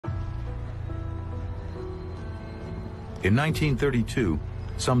In 1932,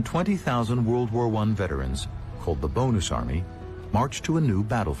 some 20,000 World War I veterans, called the Bonus Army, marched to a new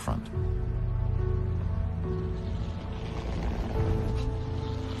battlefront.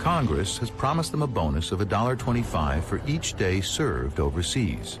 Congress has promised them a bonus of $1.25 for each day served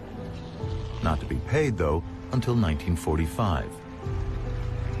overseas. Not to be paid, though, until 1945.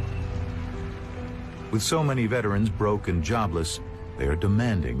 With so many veterans broke and jobless, they are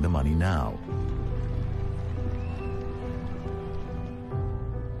demanding the money now.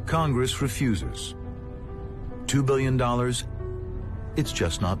 Congress refuses. $2 billion? It's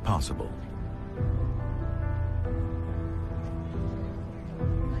just not possible.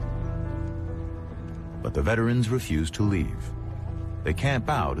 But the veterans refuse to leave. They camp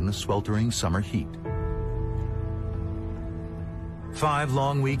out in the sweltering summer heat. 5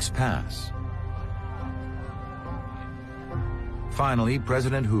 long weeks pass. Finally,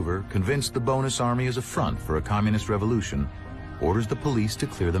 President Hoover, convinced the Bonus Army is a front for a communist revolution, orders the police to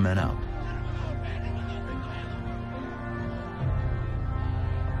clear the men out.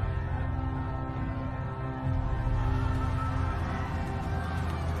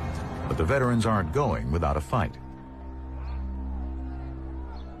 But the veterans aren't going without a fight.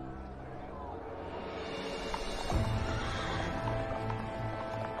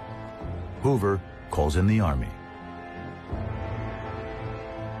 Hoover calls in the army.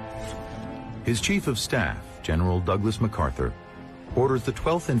 His chief of staff, General Douglas MacArthur, orders the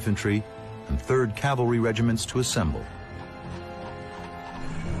 12th Infantry and 3rd Cavalry Regiments to assemble.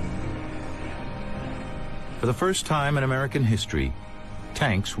 For the first time in American history,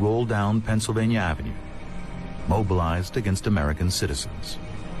 tanks roll down Pennsylvania Avenue, mobilized against American citizens.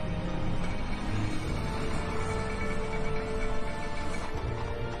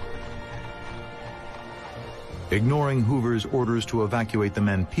 Ignoring Hoover's orders to evacuate the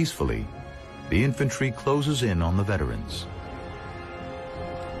men peacefully, the infantry closes in on the veterans.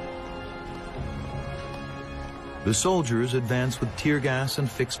 The soldiers advance with tear gas and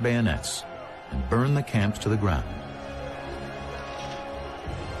fixed bayonets and burn the camps to the ground.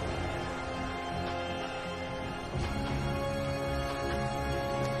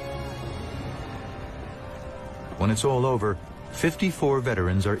 When it's all over, 54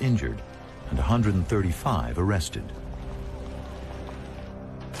 veterans are injured and 135 arrested.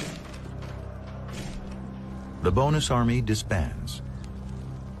 The Bonus Army disbands.